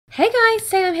Hey guys,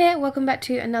 Salem here. Welcome back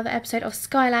to another episode of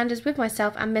Skylanders with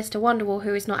myself and Mr. Wonderwall,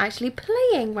 who is not actually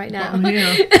playing right now. I'm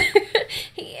here.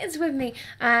 He is with me,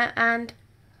 and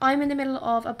I'm in the middle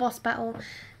of a boss battle.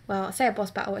 Well, I say a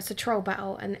boss battle, it's a troll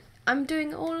battle, and I'm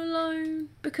doing it all alone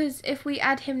because if we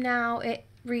add him now, it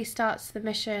restarts the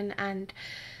mission, and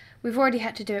we've already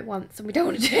had to do it once, and we don't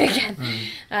want to do it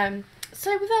again.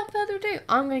 So without further ado,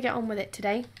 I'm going to get on with it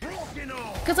today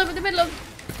because I'm in the middle of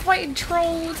fighting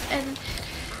trolls and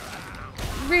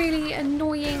really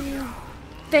annoying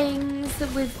things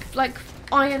with like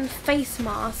iron face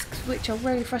masks, which are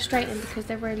really frustrating because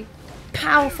they're really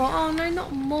powerful. Oh no,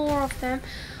 not more of them.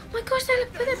 Oh my gosh, they're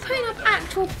putting up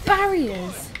actual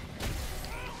barriers.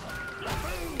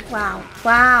 Wow,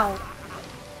 wow.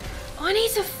 Oh, I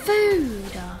need some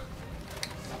food.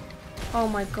 Oh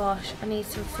my gosh, I need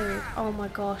some food. Oh my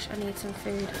gosh, I need some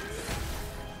food.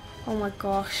 Oh my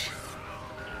gosh.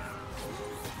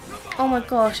 Oh my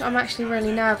gosh, I'm actually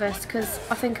really nervous because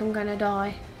I think I'm going to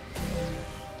die.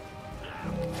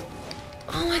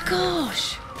 Oh my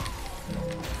gosh.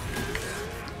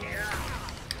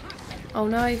 Oh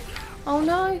no. Oh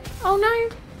no. Oh no.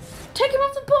 Take him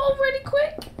off the bottle really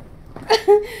quick.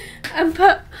 And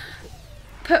put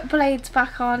blades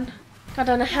back on. I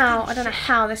don't know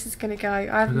how this is going to go.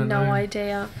 I have no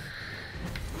idea.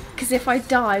 Because if I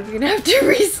die, we're going to have to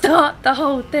restart the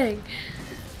whole thing.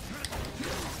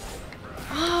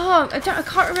 Oh, I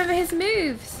can't remember his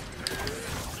moves.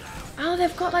 Oh,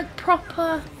 they've got like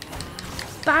proper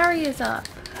barriers up.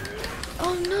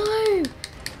 Oh no.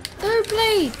 No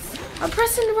blades. I'm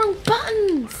pressing the wrong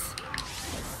buttons.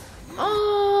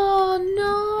 Oh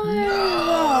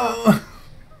no.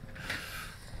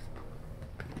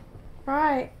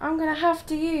 Right, I'm gonna have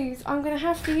to use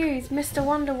Mr.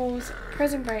 Wonderwall's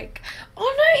prison break.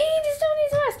 Oh no, he's down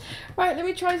his ass. Right, let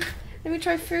me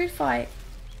try food fight.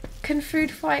 Can food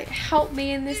fight help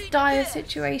me in this dire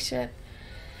situation?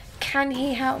 Can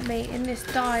he help me in this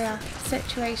dire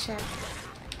situation?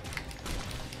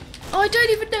 Oh, I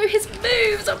don't even know his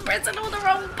moves. I'm pressing all the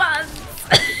wrong buttons.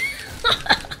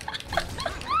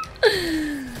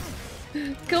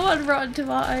 Go on, Rotten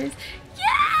Tomatoes.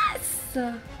 Yes!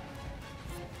 Oh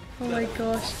my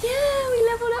gosh. Yeah, we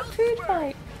leveled up food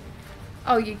fight.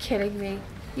 Oh, you're kidding me.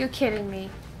 You're kidding me.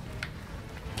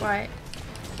 Right.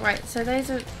 Right, so that's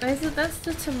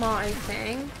the tomato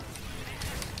thing.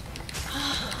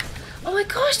 Oh my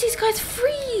gosh, these guys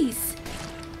freeze!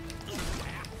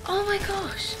 Oh my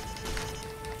gosh.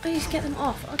 I need to get them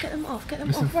off. I'll get them off. Get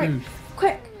them off. Right.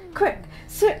 Quick.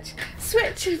 Switch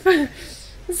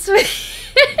for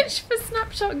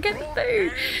snapshot. Get the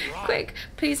food. Quick.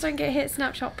 Please don't get hit,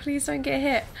 snapshot. Please don't get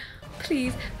hit.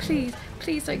 Please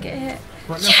don't get hit.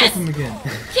 Right, now pop him again.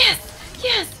 Yes.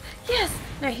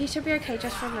 No, he should be okay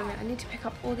just for a moment. I need to pick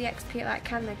up all the XP that I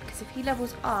can though, because if he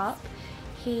levels up,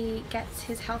 he gets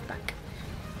his health back.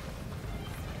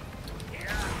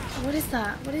 What is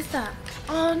that?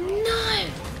 Oh no!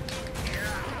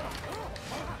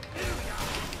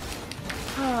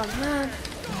 Oh man.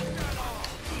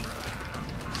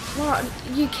 What?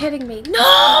 Are you kidding me? No!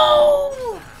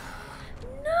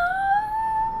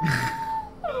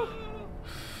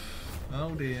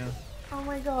 Oh dear. Oh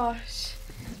my gosh.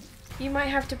 You might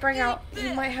have to bring out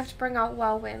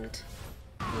Whirlwind.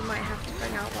 Oh my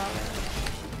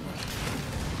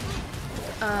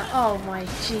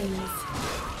jeez.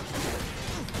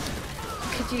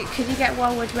 Could you get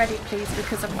Whirlwind ready please,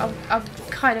 because I'm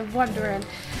kind of wondering.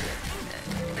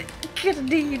 Gonna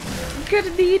need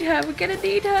her. We're gonna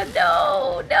need her.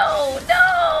 No.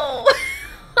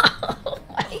 Oh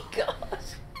my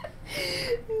gosh.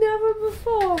 Never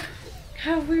before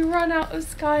have we run out of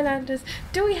Skylanders.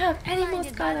 Do we have any more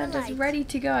Skylanders ready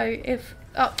to go? If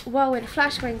Whirlwind,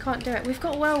 Flashwing can't do it. We've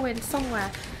got Whirlwind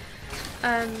somewhere.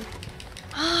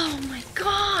 Oh my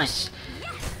gosh.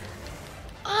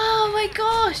 Oh my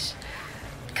gosh.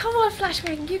 Come on,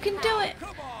 Flashwing, you can do it.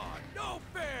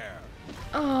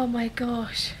 Oh my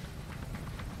gosh.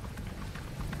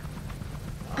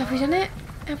 Have we done it?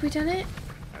 And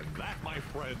that, my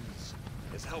friends,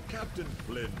 is how Captain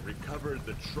Flynn recovered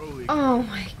the trolley. Oh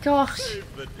my gosh.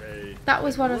 That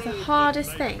was one of the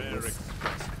hardest things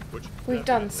we've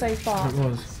done so far. It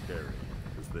was.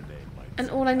 And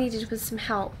all I needed was some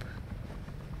help.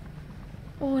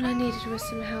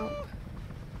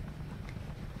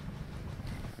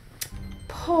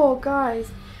 Poor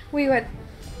guys. We went.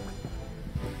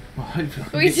 Well,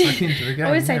 hopefully I get back into the game.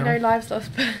 I would say no lives lost,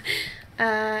 but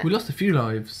we lost a few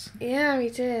lives. Yeah, we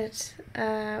did.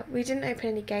 We didn't open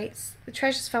any gates. The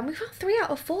treasure's found. We found 3 out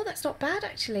of 4. That's not bad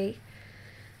actually.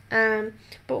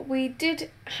 But we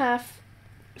did have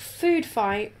food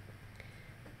fight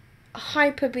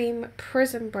hyper beam,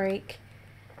 prison break,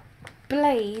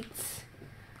 blades,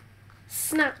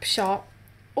 snapshot,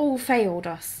 all failed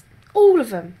us. All of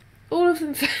them. All of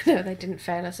them. No, they didn't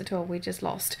fail us at all. We just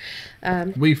lost.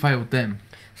 We failed them.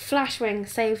 Flashwing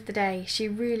saved the day. She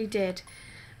really did.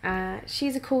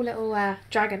 She's a cool little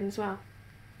dragon as well,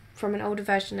 from an older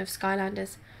version of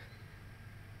Skylanders.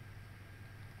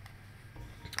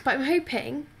 But I'm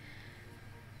hoping...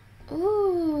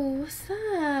 Ooh, what's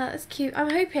that? That's cute. I'm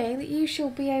hoping that you shall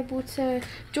be able to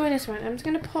join us right now. I'm just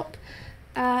going to pop...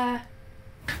 Oh!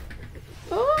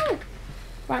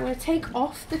 Right, I'm going to take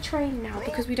off the train now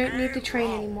because we don't need the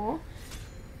train anymore.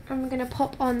 And we're going to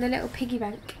pop on the little piggy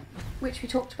bank, which we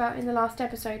talked about in the last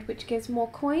episode, which gives more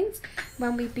coins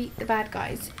when we beat the bad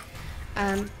guys.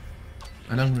 And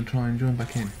I'm going to try and join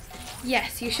back in.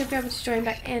 Yes, you should be able to join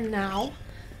back in now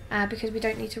because we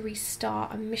don't need to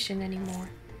restart a mission anymore.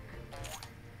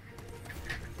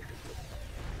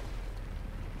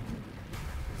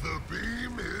 The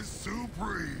beam is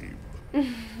supreme.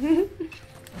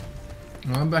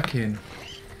 I'm back in.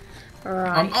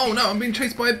 Right. Oh no, I'm being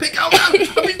chased by a pig. Oh no, I'm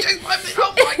being chased by a pig.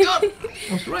 Oh my god.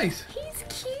 What's the race? He's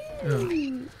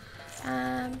cute.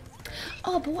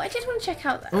 Oh, but what I did want to check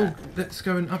out... Oh, let's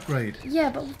go and upgrade.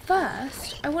 Yeah, but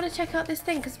first, I want to check out this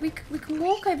thing, because we can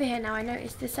walk over here now. I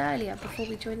noticed this earlier, before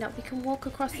we joined up. We can walk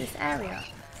across this area.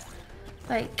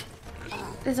 Like,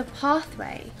 there's a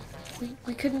pathway.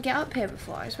 We couldn't get up here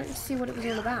before. I just wanted to see what it was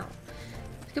all about.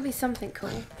 It's going to be something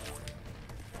cool.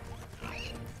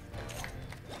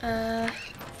 Okay.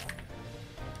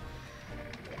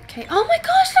 Oh my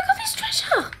gosh, look at this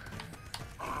treasure!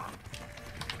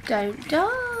 Don't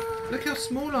die. Look how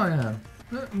small I am.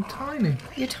 Look, I'm tiny.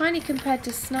 You're tiny compared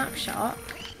to Snapshot.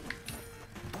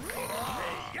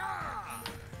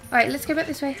 Alright, let's go back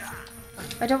this way.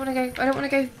 I don't want to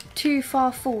go too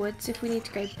far forwards if we need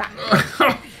to go back.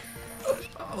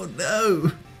 Oh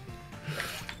no.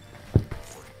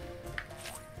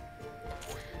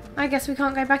 I guess we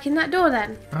can't go back in that door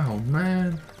then. Oh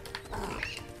man.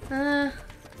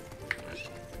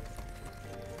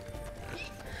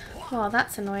 Oh,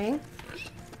 that's annoying.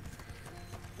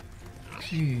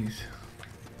 Jeez.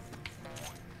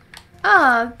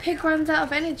 Ah, pig runs out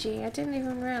of energy. I didn't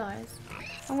even realise.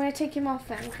 I'm going to take him off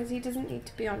then because he doesn't need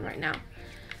to be on right now.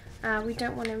 We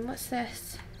don't want him. What's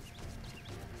this?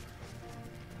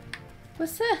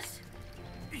 What's this?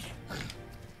 I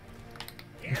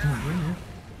can't bring it.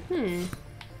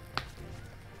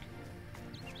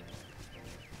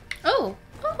 Oh,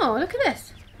 look at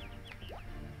this.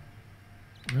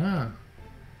 Ah.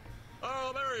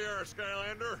 Oh, there you are,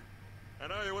 Skylander. I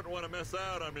know you wouldn't want to miss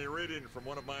out on me reading from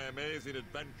one of my amazing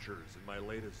adventures in my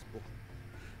latest book.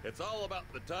 It's all about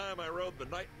the time I rode the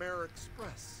Nightmare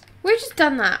Express. We've just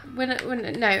done that.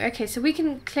 No, okay, so we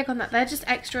can click on that. They're just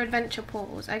extra adventure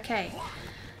portals. Okay.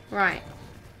 Right.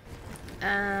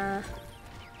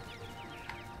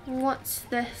 What's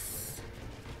this?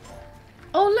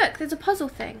 Oh, look, there's a puzzle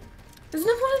thing. There's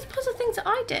another one of those puzzle things that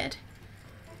I did.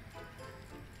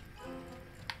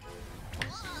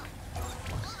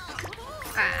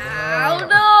 Ow,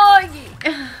 no!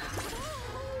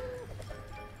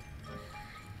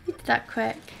 You did that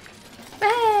quick.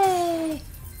 Hey!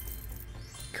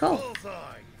 Cool.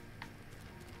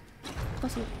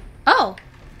 Awesome. Oh!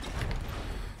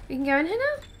 We can go in here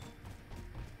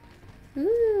now?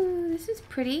 Ooh, this is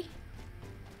pretty.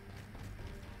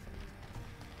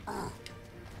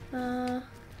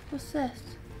 What's this?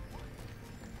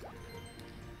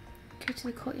 Go to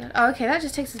the courtyard. Oh, okay, that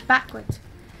just takes us backwards.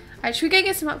 Alright, should we go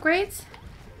get some upgrades?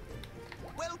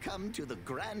 Welcome to the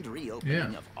grand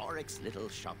reopening of Oryx's little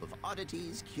shop of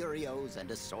oddities, curios,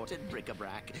 and assorted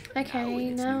bric-a-brac. Okay, now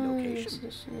in its new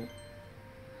location.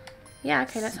 Yeah,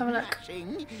 okay, let's have a look.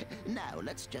 Smashing. Now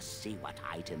let's just see what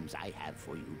items I have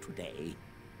for you today.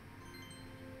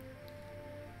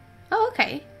 Oh,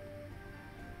 okay.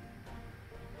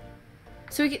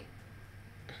 So we get...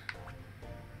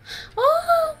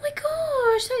 Oh my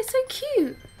gosh, that's so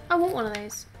cute. I want one of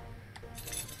those.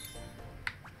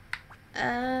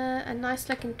 A nice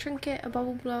looking trinket, a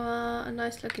bubble blower, a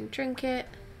nice looking trinket.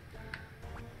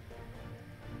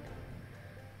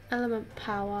 Element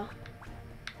power.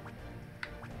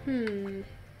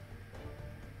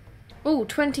 Oh,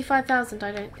 25,000,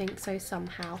 I don't think so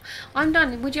somehow. I'm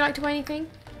done. Would you like to buy anything?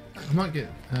 I might get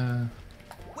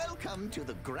Welcome to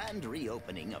the grand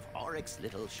reopening of Oryx's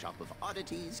little shop of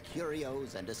oddities,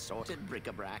 curios, and assorted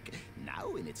bric-a-brac,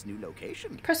 now in its new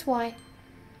location. Press Y.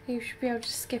 You should be able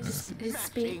to skip his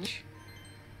speech.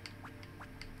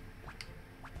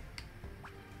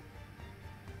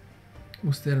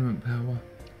 what's the element power?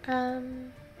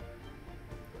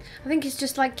 I think it's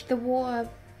just like the water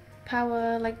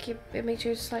power, like it makes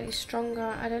you slightly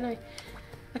stronger. I don't know.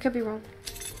 I could be wrong.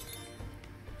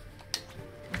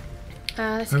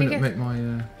 Let's go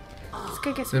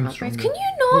get some upgrades. Can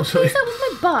you not? Please, that was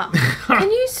my butt. Can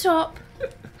you stop?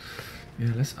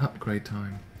 Yeah, let's upgrade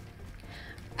time.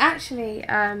 Actually,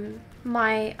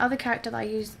 my other character that I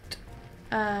used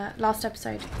last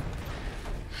episode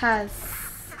has...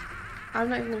 I'm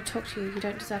not even going to talk to you. You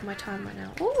don't deserve my time right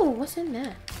now. Oh, what's in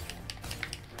there?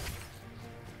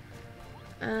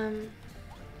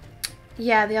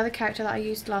 Yeah, the other character that I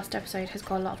used last episode has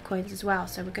got a lot of coins as well,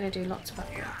 so we're going to do lots of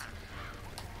upgrades.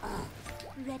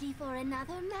 Ready for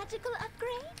another magical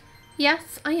upgrade?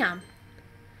 Yes, I am.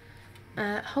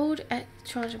 Hold X,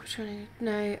 charge up,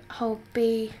 no, hold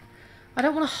B. I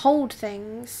don't want to hold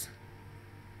things.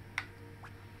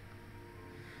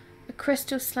 A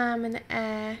crystal slam in the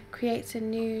air creates a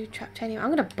new traptanium.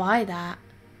 I'm going to buy that.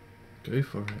 Go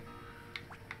for it.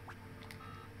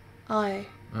 Oh.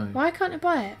 Why can't I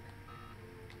buy it?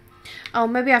 Oh,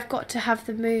 maybe I've got to have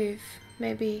the move.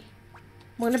 Maybe.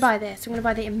 I'm going to buy this. I'm going to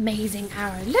buy the amazing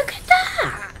arrow. Look at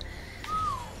that!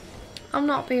 I'm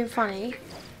not being funny.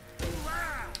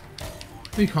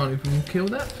 We can't even kill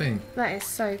that thing. That is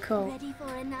so cool. Ready for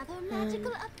another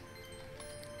magical upgrade?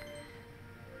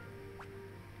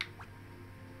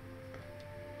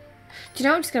 Do you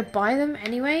know I'm just going to buy them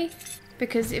anyway?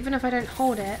 Because even if I don't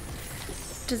hold it,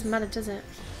 it doesn't matter, does it?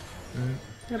 I'm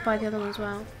going to buy the other one as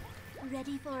well.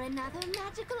 Ready for another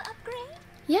magical upgrade?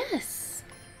 Yes!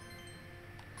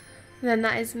 Then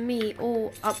that is me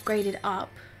all upgraded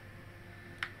up.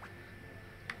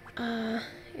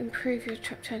 Improve your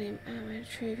traptanium ammo,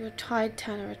 improve your tide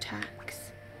turner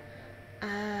attacks.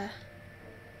 I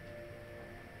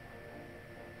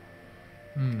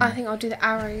think I'll do the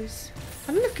arrows.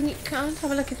 I don't know if can I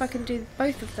have a look if I can do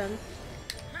both of them.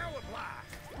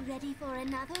 Ready for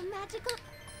another magical?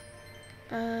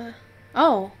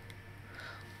 Oh.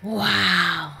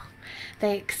 Wow.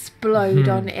 They explode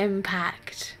on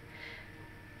impact.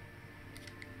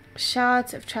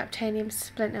 Shards of traptanium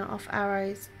splinter off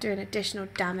arrows, doing additional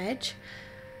damage.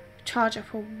 Charge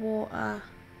up a water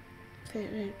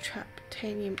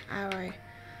traptanium arrow.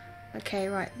 Okay,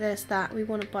 right, there's that. We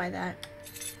want to buy that.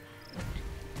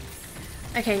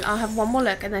 Okay, I'll have one more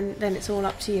look and then it's all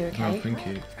up to you, okay? Oh, thank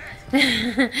you.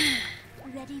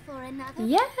 Ready for another?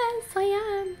 Yes,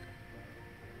 I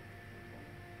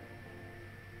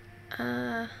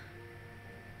am.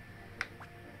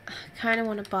 I kind of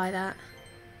want to buy that.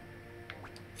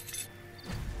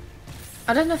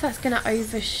 I don't know if that's going to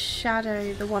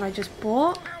overshadow the one I just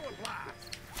bought.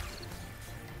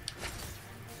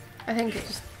 I think it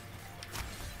just...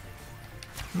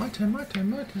 My turn.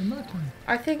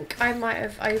 I think I might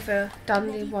have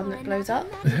overdone the one that blows up.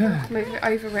 Yeah. Maybe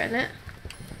overwritten it.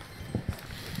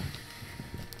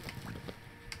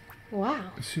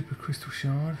 Wow. A super crystal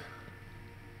shard.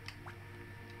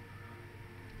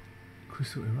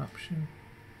 Crystal eruption.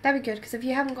 That'd be good, because if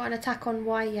you haven't got an attack on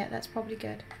Y yet, that's probably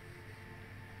good.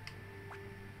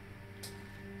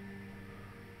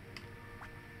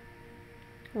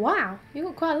 Wow, you've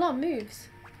got quite a lot of moves.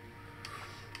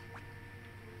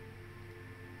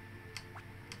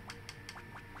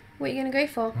 What are you going to go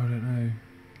for? I don't know.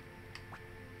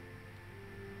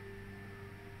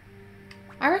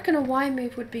 I reckon a Y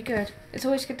move would be good. It's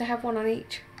always good to have one on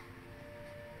each.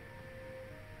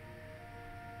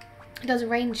 It does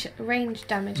range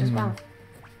damage as well.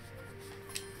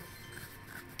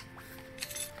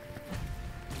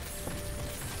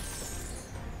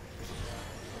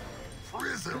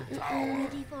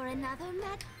 Ready for another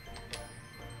match?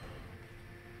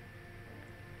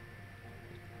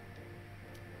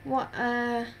 What,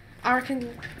 I reckon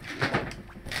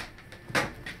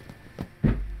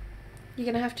you're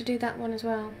going to have to do that one as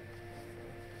well.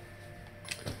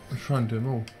 I'll try and do them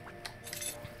all.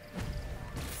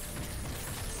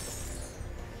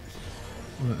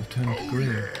 Oh, look, they've turned to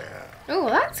green. Oh,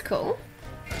 that's cool.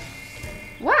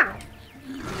 Wow.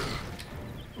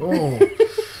 Oh.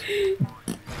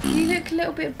 You look a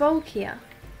little bit bulkier.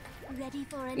 Ready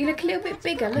for You look a little bit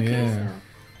bigger. Look at yourself.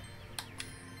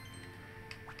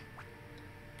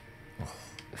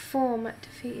 Form at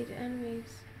defeated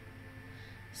enemies.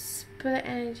 Split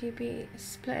energy be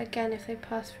split again if they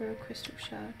pass through a crystal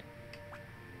shard.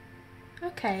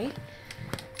 Okay.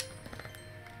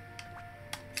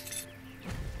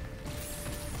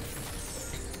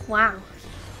 Wow.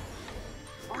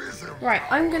 Right,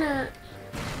 I'm gonna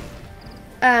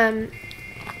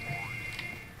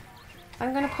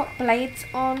pop blades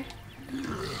on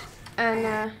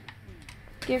and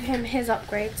give him his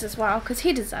upgrades as well, because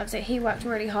he deserves it. He worked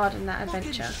really hard in that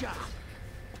adventure.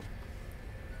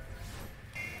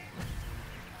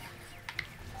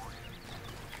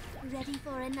 Ready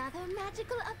for another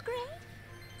magical upgrade?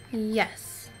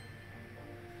 Yes.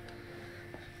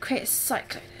 Create a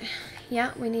cyclone.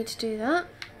 Yeah, we need to do that.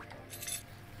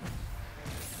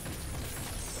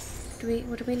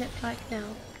 What do we look like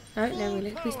now? No,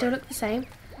 we still look the same.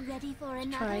 Ready for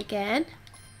another? Try again.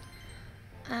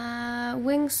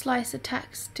 Wing slice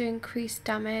attacks do increased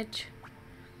damage.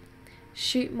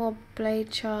 Shoot more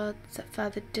blade shards at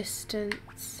further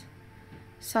distance.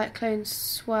 Cyclone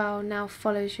swell now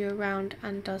follows you around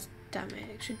and does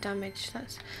damage.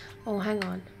 That's. Oh, hang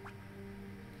on.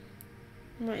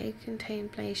 Might you contain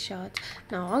blaze shards?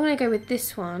 No, I'm gonna go with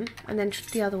this one and then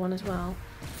the other one as well.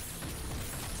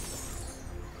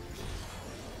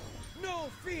 No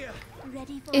fear.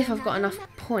 Ready for If I've got another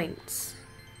enough points.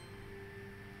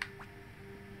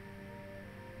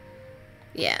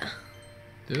 Yeah.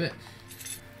 Do it.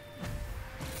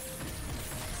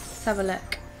 Let's have a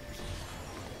look.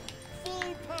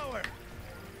 Full power.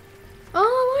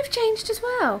 Oh, I've changed as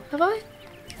well. Have I?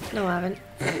 No, I haven't.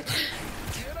 Here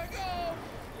I go.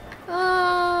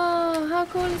 Oh, how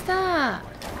cool is that?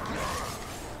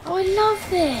 Oh, I love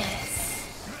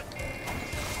this.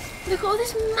 Look at all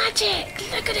this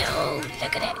magic. Look at it all.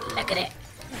 Look at it. Look at it.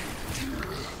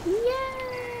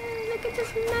 Yeah, look at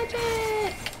this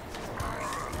magic.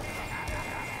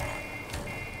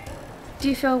 Do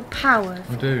you feel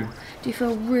powerful? I do. Do you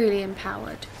feel really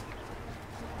empowered?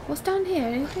 What's down here?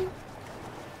 Anything?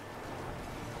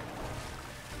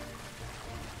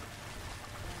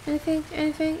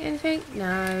 Anything?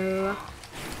 No.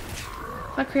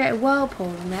 If I create a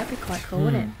whirlpool in there, that'd be quite cool,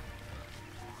 wouldn't it?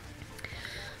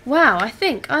 Wow, I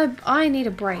think I need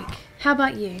a break. How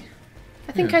about you?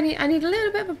 I think I need a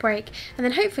little bit of a break, and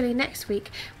then hopefully next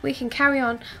week we can carry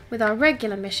on with our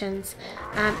regular missions,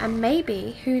 and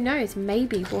maybe, who knows,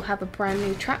 maybe we'll have a brand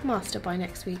new trap master by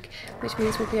next week, which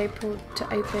means we'll be able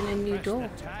to open a new door.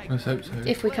 Let's hope so.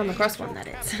 If we come across one, that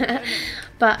is.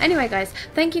 But anyway, guys,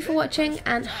 thank you for watching,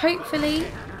 and hopefully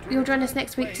you'll join us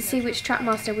next week to see which trap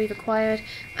master we've acquired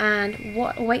and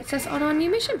what awaits us on our new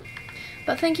mission.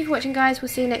 But thank you for watching, guys. We'll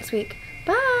see you next week.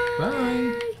 Bye.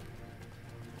 Bye.